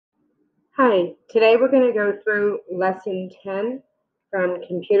Hi, today we're going to go through Lesson 10 from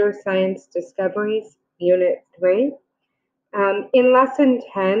Computer Science Discoveries, Unit 3. In Lesson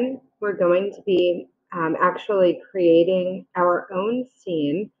 10, we're going to be actually creating our own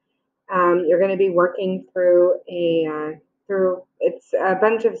scene. You're going to be working through it's a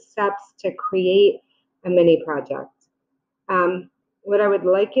bunch of steps to create a mini project. What I would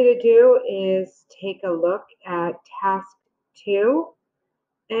like you to do is take a look at Task 2.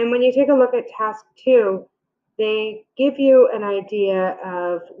 And when you take a look at task 2, they give you an idea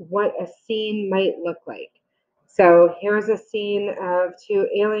of what a scene might look like. So here's a scene of two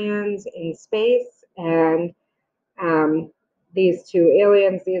aliens in space, and these two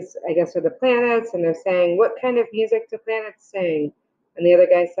aliens, these I guess are the planets, and they're saying, what kind of music do planets sing? And the other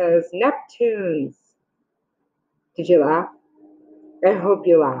guy says, Neptunes. Did you laugh? I hope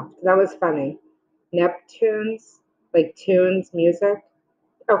you laughed. That was funny. Neptunes, like tunes, music.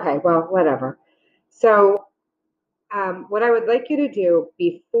 Okay, well, whatever. So, what I would like you to do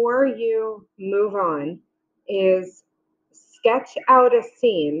before you move on is sketch out a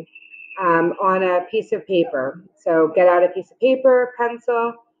scene on a piece of paper. So, get out a piece of paper,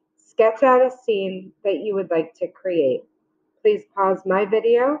 pencil, sketch out a scene that you would like to create. Please pause my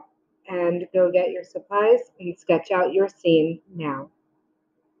video and go get your supplies and sketch out your scene now.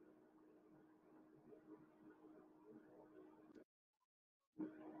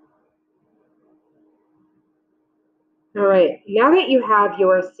 All right, now that you have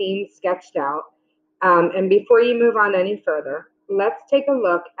your scene sketched out, and before you move on any further, let's take a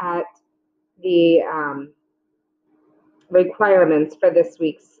look at the requirements for this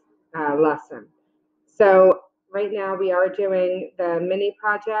week's lesson. So right now we are doing the mini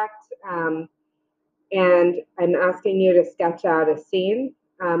project, and I'm asking you to sketch out a scene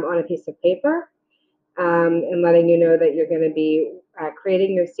on a piece of paper, and letting you know that you're going to be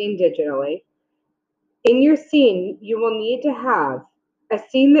creating your scene digitally. In your scene, you will need to have a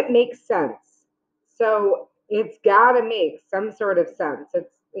scene that makes sense. So it's got to make some sort of sense.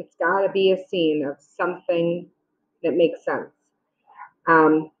 It's got to be a scene of something that makes sense.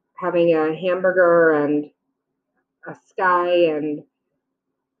 Having a hamburger and a sky and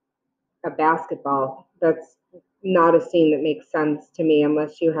a basketball, that's not a scene that makes sense to me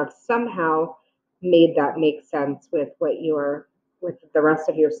unless you have somehow made that make sense with with the rest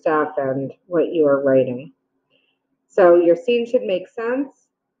of your stuff and what you are writing. So your scene should make sense.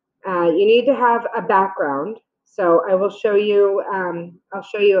 You need to have a background. So I will show you, I'll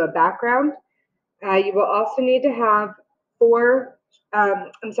show you a background. You will also need to have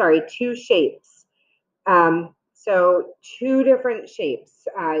two shapes. So two different shapes.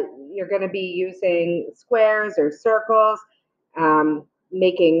 You're going to be using squares or circles,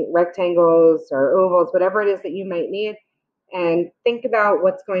 making rectangles or ovals, whatever it is that you might need. And think about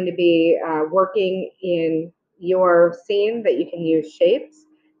what's going to be working in your scene that you can use shapes.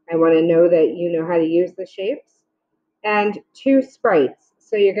 I want to know that you know how to use the shapes. And two sprites.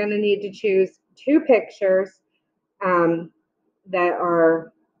 So you're going to need to choose two pictures that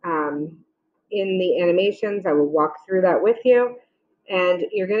are in the animations. I will walk through that with you. And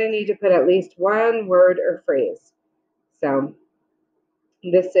you're going to need to put at least one word or phrase. So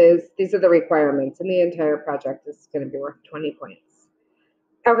these are the requirements, and the entire project is going to be worth 20 points.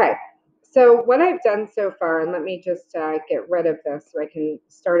 Okay, so what I've done so far, and let me just get rid of this so I can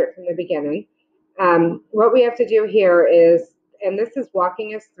start it from the beginning. What we have to do here is, and this is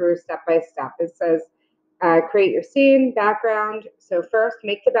walking us through step by step. It says, create your scene, background. So first,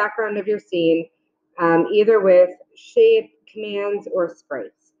 make the background of your scene, either with shape, commands, or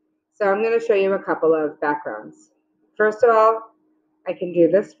sprites. So I'm going to show you a couple of backgrounds. First of all, I can do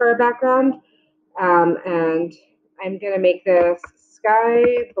this for a background, and I'm going to make this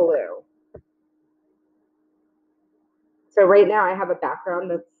sky blue. So right now I have a background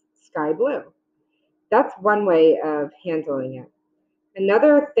that's sky blue. That's one way of handling it.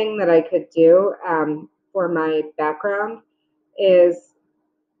 Another thing that I could do for my background is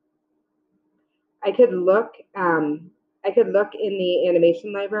I could look in the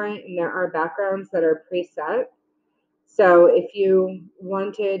animation library, and there are backgrounds that are preset. So if you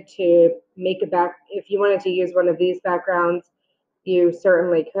wanted to if you wanted to use one of these backgrounds, you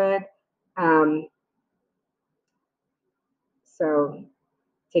certainly could. So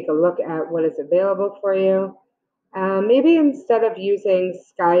take a look at what is available for you. Maybe instead of using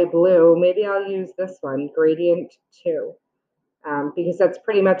sky blue, maybe I'll use this one, gradient 2, because that's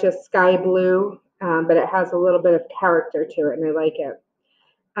pretty much a sky blue, but it has a little bit of character to it, and I like it.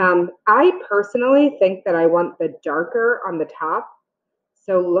 I personally think that I want the darker on the top.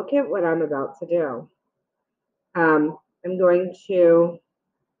 So look at what I'm about to do. I'm going to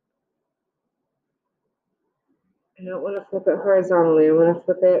don't want to flip it horizontally. I want to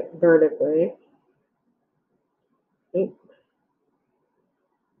flip it vertically.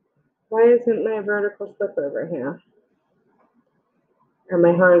 Why isn't my vertical flip over here? Or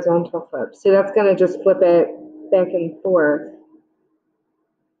my horizontal flip? See, that's going to just flip it back and forth.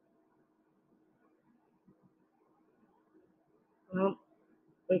 Well,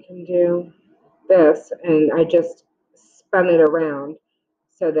 we can do this, and I just spun it around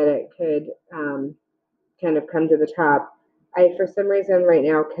so that it could kind of come to the top. I, for some reason, right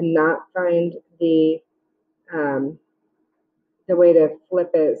now cannot find the way to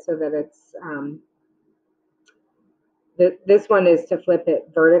flip it so that it's this one is to flip it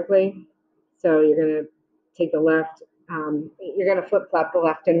vertically. So you're going to take the left. You're going to flip flop the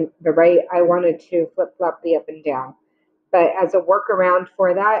left and the right. I wanted to flip flop the up and down. But as a workaround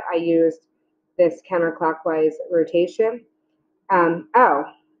for that, I used this counterclockwise rotation. Oh,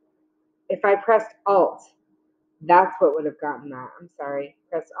 if I pressed Alt, that's what would have gotten that. I'm sorry.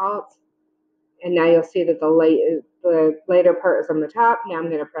 Press Alt, and now you'll see that the lighter part is on the top. Now I'm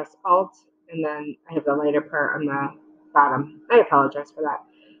going to press Alt, and then I have the lighter part on the bottom. I apologize for that.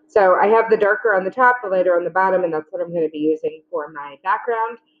 So I have the darker on the top, the lighter on the bottom, and that's what I'm going to be using for my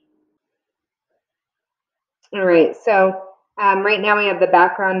background. All right, so right now we have the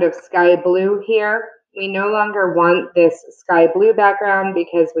background of sky blue here. We no longer want this sky blue background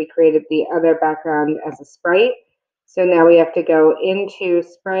because we created the other background as a sprite. So now we have to go into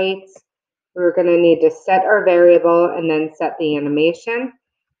sprites. We're going to need to set our variable and then set the animation.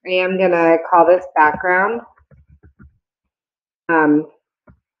 I am going to call this background. I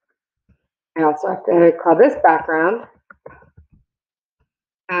also have to call this background.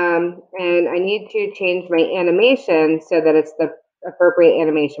 And I need to change my animation so that it's the appropriate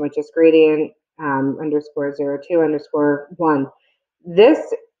animation, which is gradient underscore 02 underscore 1.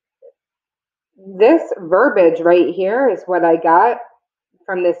 This verbiage right here is what I got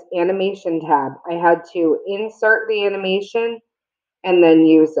from this animation tab. I had to insert the animation and then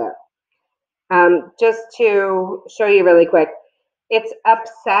use it. Just to show you really quick, it's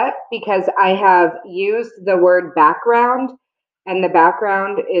upset because I have used the word background and the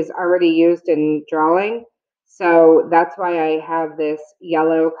background is already used in drawing. So that's why I have this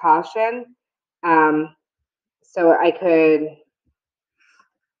yellow caution. So I could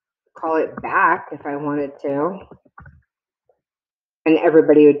call it back if I wanted to, and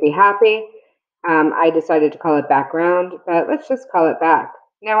everybody would be happy. I decided to call it background, but let's just call it back.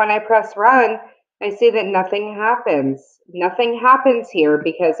 Now, when I press run, I see that nothing happens. Nothing happens here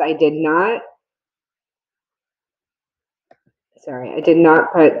because I did not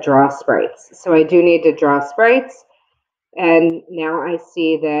put draw sprites. So I do need to draw sprites. And now I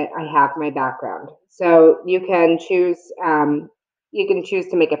see that I have my background. So you can choose to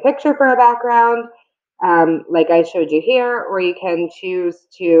make a picture for a background, like I showed you here, or you can choose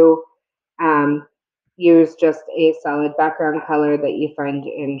to use just a solid background color that you find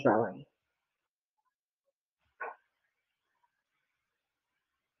in drawing.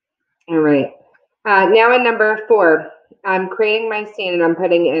 All right. Now in number 4, I'm creating my scene and I'm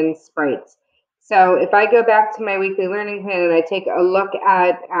putting in sprites. So if I go back to my weekly learning plan and I take a look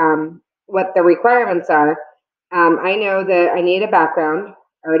at what the requirements are, I know that I need a background.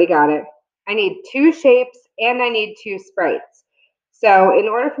 I already got it. I need 2 shapes and I need 2 sprites. So in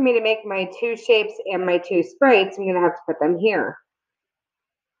order for me to make my 2 shapes and my 2 sprites, I'm going to have to put them here.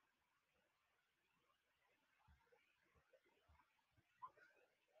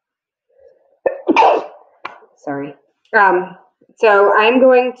 Sorry. So I'm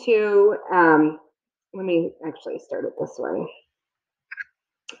going to, let me actually start it this way.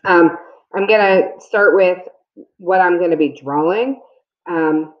 I'm going to start with what I'm going to be drawing.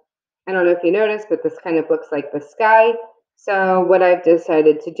 I don't know if you noticed, but this kind of looks like the sky. So what I've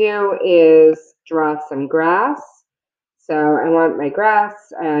decided to do is draw some grass. So I want my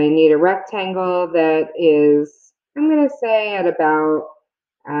grass. I need a rectangle that is, I'm going to say at about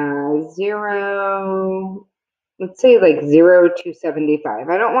 0, let's say like 0 to 75.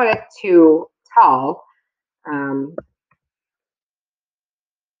 I don't want it too tall.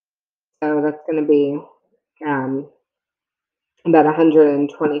 So that's going to be about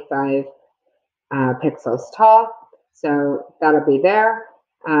 125 pixels tall. So that'll be there.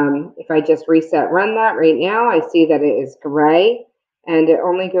 If I just reset run that right now, I see that it is gray and it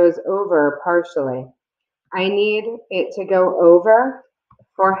only goes over partially. I need it to go over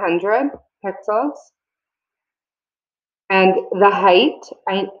 400 pixels. And the height,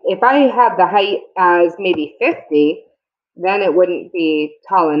 if I had the height as maybe 50, then it wouldn't be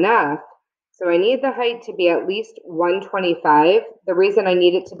tall enough. So I need the height to be at least 125. The reason I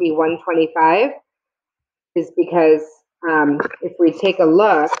need it to be 125 is because if we take a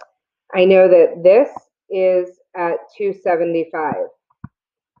look, I know that this is at 275.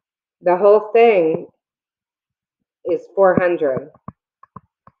 The whole thing is 400.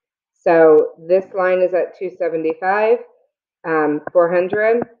 So this line is at 275.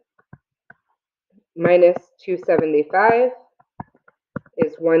 400 minus 275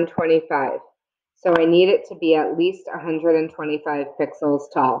 is 125. So I need it to be at least 125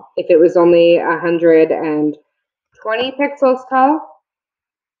 pixels tall. If it was only 120 pixels tall,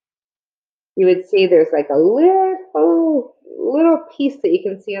 you would see there's like a little piece that you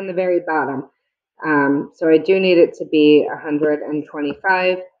can see on the very bottom. So I do need it to be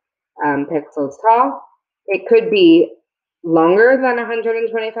 125 pixels tall. It could be longer than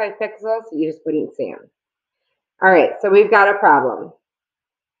 125 pixels, you just wouldn't see them. All right, so we've got a problem.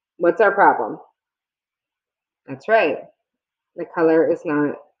 What's our problem? That's right. The color is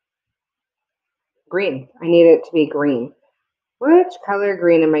not green. I need it to be green. Which color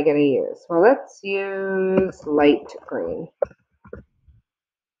green am I going to use? Well, let's use light green.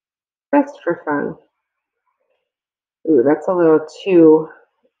 Just for fun. Ooh, that's a little too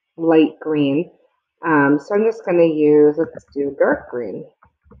light green. So I'm just going to use, let's do dark green.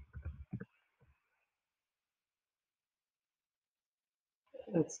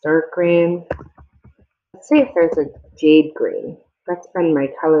 It's dark green. Let's see if there's a jade green. That's been my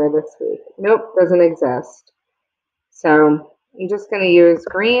color this week. Nope, doesn't exist. So I'm just going to use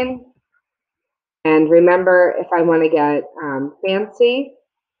green. And remember, if I want to get fancy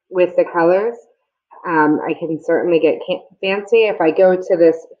with the colors, I can certainly get fancy. If I go to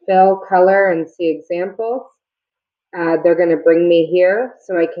this fill color and see examples, they're going to bring me here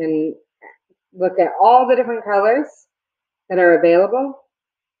so I can look at all the different colors that are available.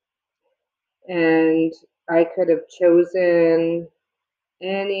 And I could have chosen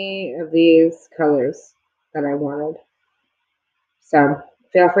any of these colors that I wanted. So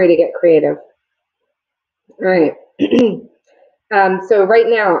feel free to get creative. All right. So right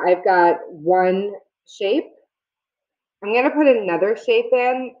now I've got one shape. I'm going to put another shape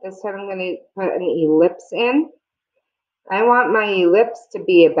in. This time I'm going to put an ellipse in. I want my ellipse to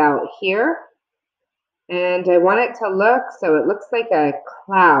be about here. And I want it to look so it looks like a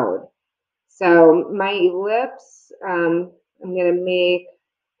cloud. So my ellipse, I'm going to make,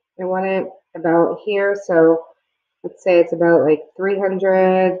 I want it about here. So let's say it's about like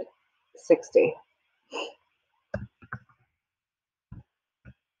 360.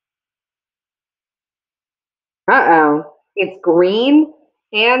 Uh-oh, it's green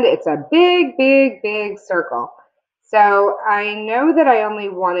and it's a big, big, big circle. So I know that I only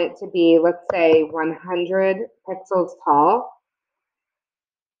want it to be, let's say 100 pixels tall.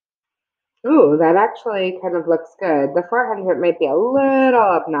 Ooh, that actually kind of looks good. The 400 might be a little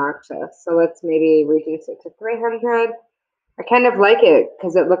obnoxious. So let's maybe reduce it to 300. I kind of like it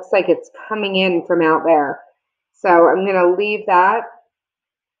because it looks like it's coming in from out there. So I'm going to leave that.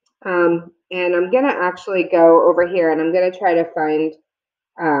 And I'm going to actually go over here and I'm going to try to find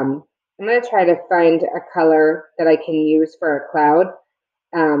a color that I can use for a cloud,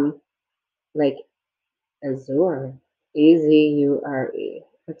 like azure, azure.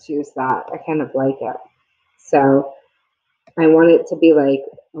 Let's use that. I kind of like it. So I want it to be like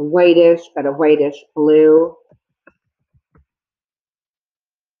a whitish, but a whitish blue.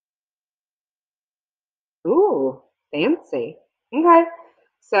 Ooh, fancy. Okay.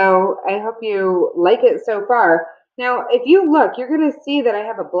 So I hope you like it so far. Now, if you look, you're going to see that I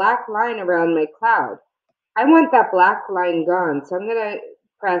have a black line around my cloud. I want that black line gone, so I'm going to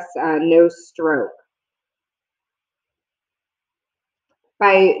press no stroke.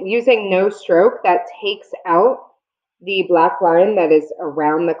 By using no stroke, that takes out the black line that is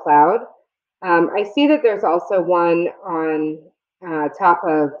around the cloud. I see that there's also one on top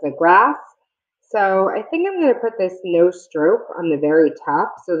of the grass. So I think I'm going to put this no stroke on the very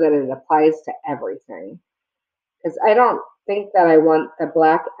top so that it applies to everything. Because I don't think that I want the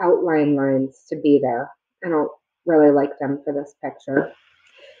black outline lines to be there. I don't really like them for this picture.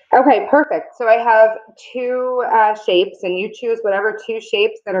 Okay, perfect. So I have two shapes, and you choose whatever two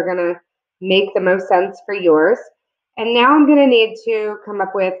shapes that are going to make the most sense for yours. And now I'm going to need to come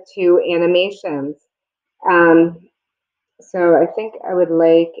up with two animations. So I think I would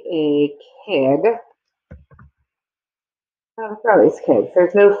like a kid. Oh, look at all these kids.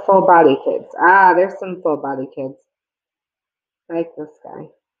 There's no full body kids. Ah, there's some full body kids. Like this guy.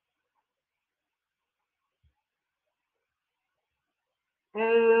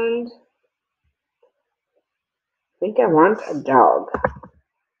 And I think I want a dog.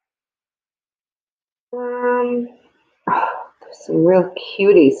 Oh, there's some real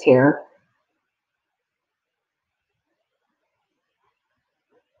cuties here.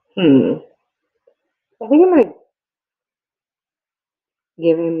 I think I'm gonna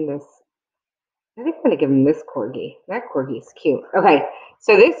give him this. I think I'm gonna give him this corgi. That corgi is cute. Okay,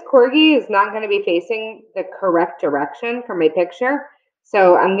 so this corgi is not gonna be facing the correct direction for my picture.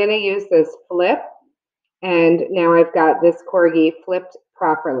 So I'm gonna use this flip, and now I've got this corgi flipped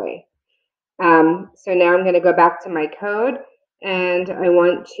properly. So now I'm gonna go back to my code, and I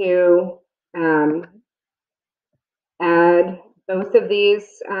want to add both of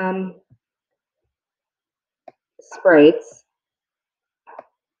these sprites.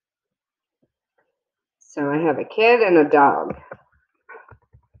 So I have a kid and a dog.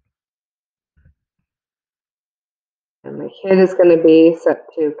 And my kid is going to be set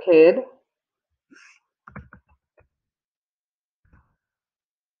to kid.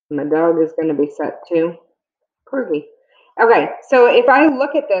 My dog is going to be set to corgi. Okay, so if I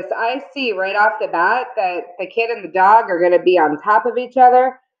look at this, I see right off the bat that the kid and the dog are going to be on top of each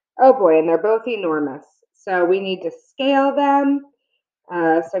other. Oh boy, and they're both enormous. So we need to scale them.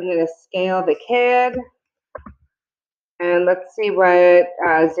 So I'm going to scale the kid. And let's see what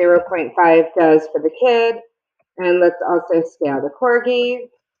 0.5 does for the kid. And let's also scale the corgi.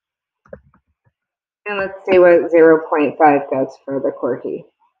 And let's see what 0.5 does for the corgi.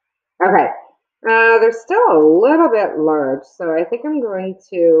 Okay, they're still a little bit large, so I think I'm going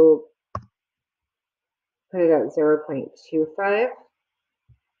to put it at 0.25.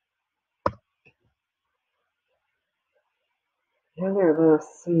 Now they're a little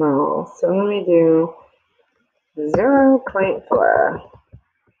small, so let me do 0.4.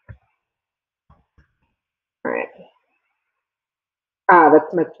 All right.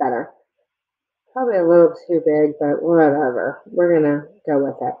 That's much better. Probably a little too big, but whatever. We're going to go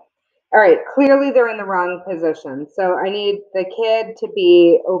with it. All right, clearly they're in the wrong position. So I need the kid to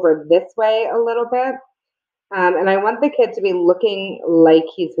be over this way a little bit. And I want the kid to be looking like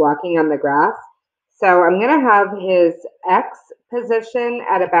he's walking on the grass. So I'm going to have his X position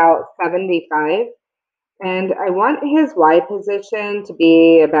at about 75. And I want his Y position to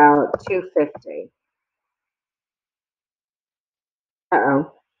be about 250.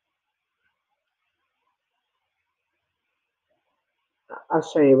 Uh-oh. I'll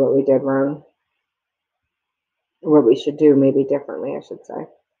show you what we did wrong. What we should do maybe differently, I should say.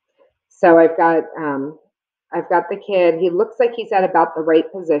 So I've got the kid. He looks like he's at about the right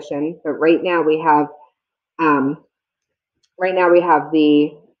position, but right now we have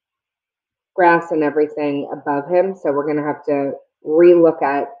the grass and everything above him. So we're going to have to relook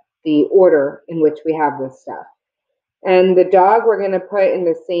at the order in which we have this stuff. And the dog we're going to put in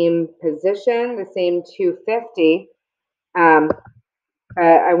the same position, the same 250.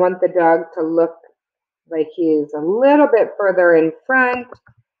 I want the dog to look like he's a little bit further in front.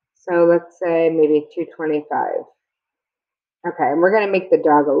 So let's say maybe 225. Okay, and we're going to make the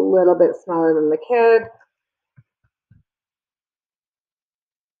dog a little bit smaller than the kid.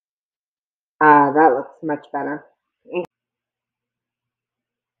 That looks much better.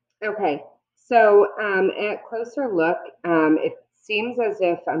 Okay, so at closer look, it seems as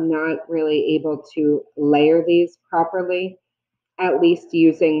if I'm not really able to layer these properly, at least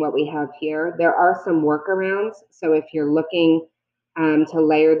using what we have here. There are some workarounds, so if you're looking to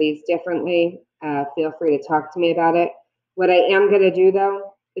layer these differently, feel free to talk to me about it. What I am going to do,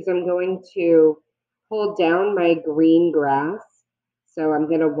 though, is I'm going to hold down my green grass. So I'm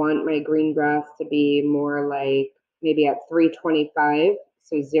going to want my green grass to be more like maybe at 325.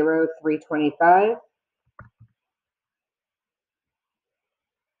 So 325.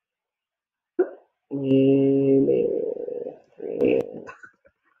 Maybe 3.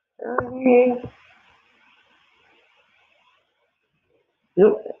 Okay.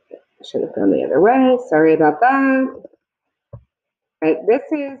 Nope. Should have gone the other way. Sorry about that. But this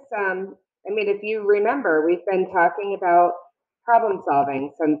is, if you remember, we've been talking about problem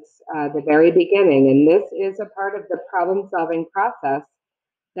solving since the very beginning, and this is a part of the problem solving process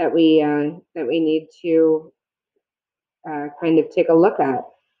that we need to kind of take a look at.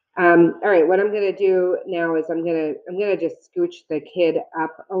 All right, what I'm going to do now is I'm gonna just scooch the kid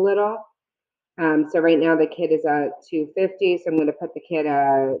up a little. So right now the kid is at 250, so I'm going to put the kid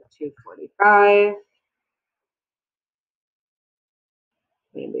at 245.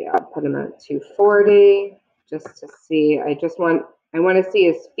 Maybe I'll put him at 240 just to see. I want to see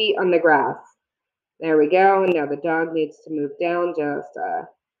his feet on the grass. There we go. Now the dog needs to move down just a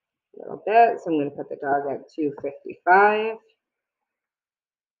little bit. So I'm going to put the dog at 255.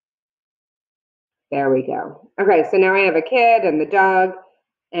 There we go. Okay, so now I have a kid and the dog,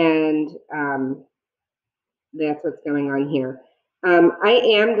 and that's what's going on here. I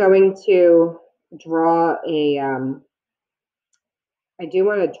am going to draw a I do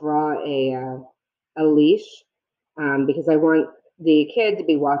want to draw a leash because I want the kid to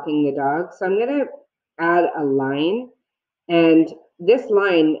be walking the dog. So I'm going to add a line. And this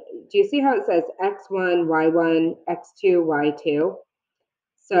line, do you see how it says X1, Y1, X2, Y2?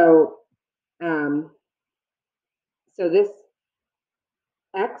 So, so this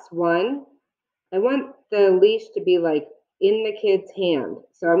X1, I want the leash to be like in the kid's hand.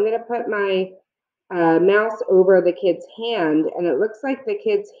 So I'm going to put my mouse over the kid's hand, and it looks like the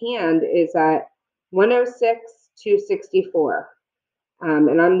kid's hand is at 106, 264.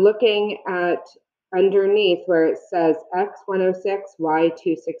 And I'm looking at underneath where it says X106,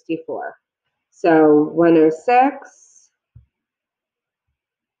 Y264. So 106,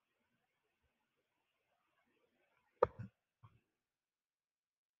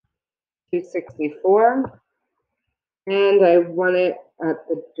 264. And I want it at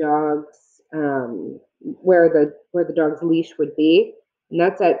the dog's where the dog's leash would be, and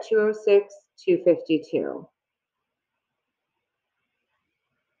that's at 206, 252.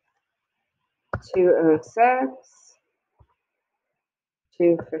 206,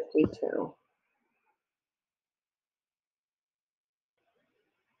 252.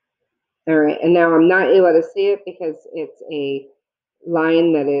 All right, and now I'm not able to see it because it's a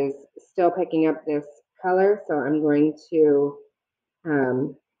line that is still picking up this color, so I'm going to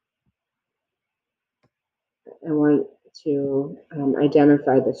I want to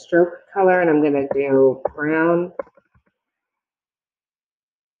identify the stroke color, and I'm going to do brown.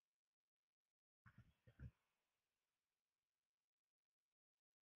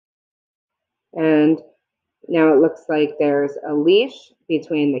 And now it looks like there's a leash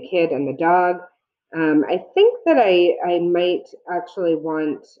between the kid and the dog. I think that I might actually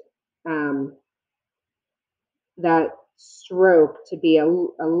want that stroke to be a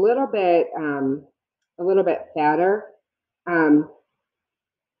little bit fatter.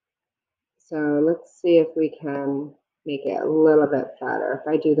 So let's see if we can make it a little bit fatter. If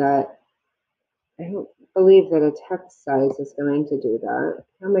I do that, I don't believe that a text size is going to do that.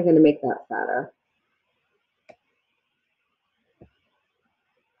 How am I going to make that fatter?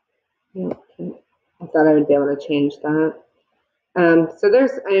 I thought I would be able to change that. So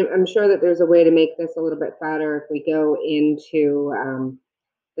I'm sure that there's a way to make this a little bit fatter if we go into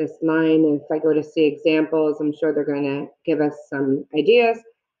this line. If I go to see examples, I'm sure they're going to give us some ideas.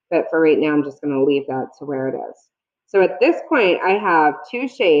 But for right now, I'm just going to leave that to where it is. So at this point, I have two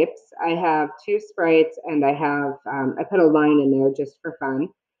shapes. I have two sprites, and I put a line in there just for fun.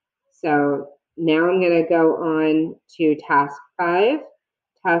 So now I'm going to go on to task 5.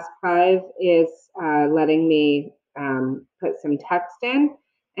 Task 5 is letting me put some text in.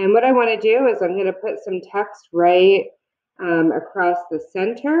 And what I want to do is I'm going to put some text right across the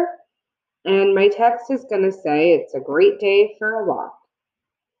center. And my text is going to say, "It's a great day for a walk."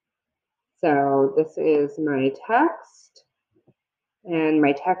 So this is my text. And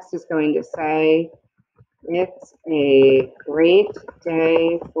my text is going to say, "It's a great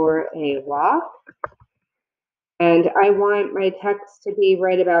day for a walk." And I want my text to be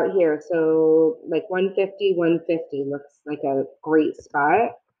right about here. So like 150, 150 looks like a great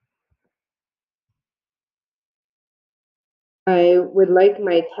spot. I would like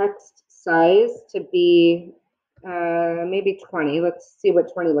my text size to be maybe 20. Let's see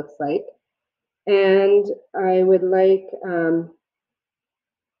what 20 looks like. And I would like,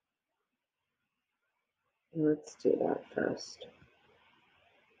 let's do that first.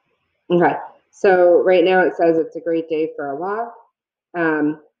 Okay, so right now it says it's a great day for a walk.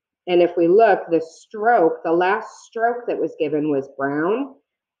 And if we look, the last stroke that was given was brown.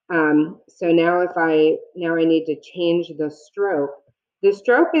 So now I need to change the stroke. The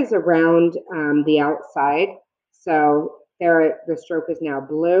stroke is around the outside. So the stroke is now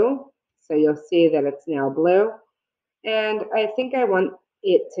blue. So you'll see that it's now blue. And I think I want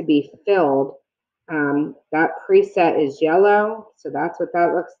it to be filled. That preset is yellow. So that's what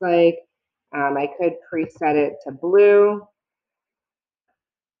that looks like. I could preset it to blue.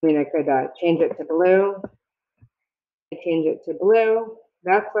 I could change it to blue. Change it to blue.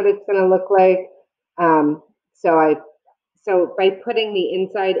 That's what it's going to look like. So by putting the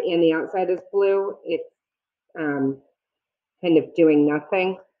inside and the outside as blue, it's kind of doing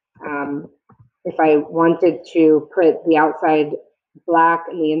nothing. If I wanted to put the outside black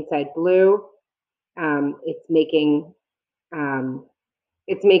and the inside blue, it's making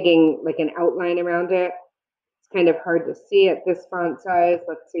like an outline around it. It's kind of hard to see at this font size.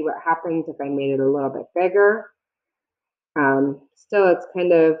 Let's see what happens if I made it a little bit bigger. Still, it's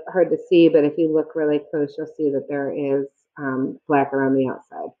kind of hard to see, but if you look really close, you'll see that there is black around the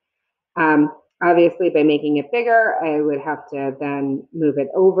outside. Obviously, by making it bigger, I would have to then move it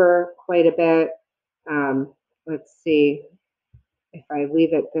over quite a bit. Let's see if I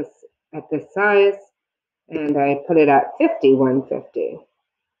leave it at this size and I put it at 150.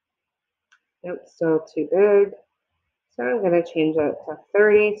 Nope, still too big. So I'm going to change it to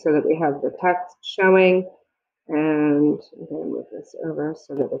 30 so that we have the text showing. And I'm going to move this over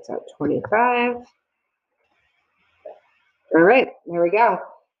so that it's at 25. All right, there we go.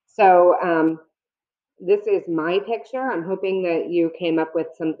 So this is my picture. I'm hoping that you came up with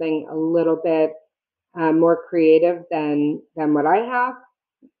something a little bit more creative than what I have.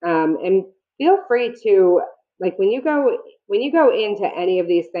 And feel free to, like, when you go into any of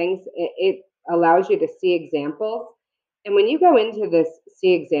these things, it allows you to see examples. And when you go into this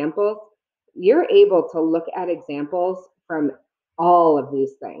see examples, you're able to look at examples from all of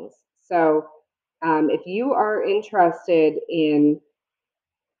these things. So if you are interested in,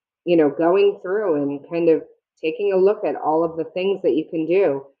 going through and kind of taking a look at all of the things that you can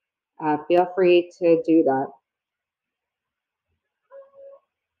do, feel free to do that.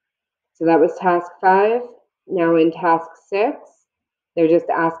 So that was task 5. Now in task 6, they're just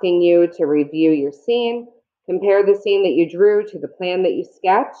asking you to review your scene, compare the scene that you drew to the plan that you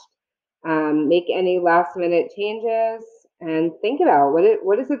sketched, make any last minute changes, and think about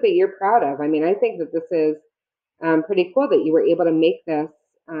what is it that you're proud of. I mean, I think that this is pretty cool that you were able to make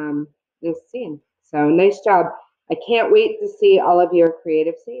this scene. So nice job. I can't wait to see all of your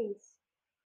creative scenes.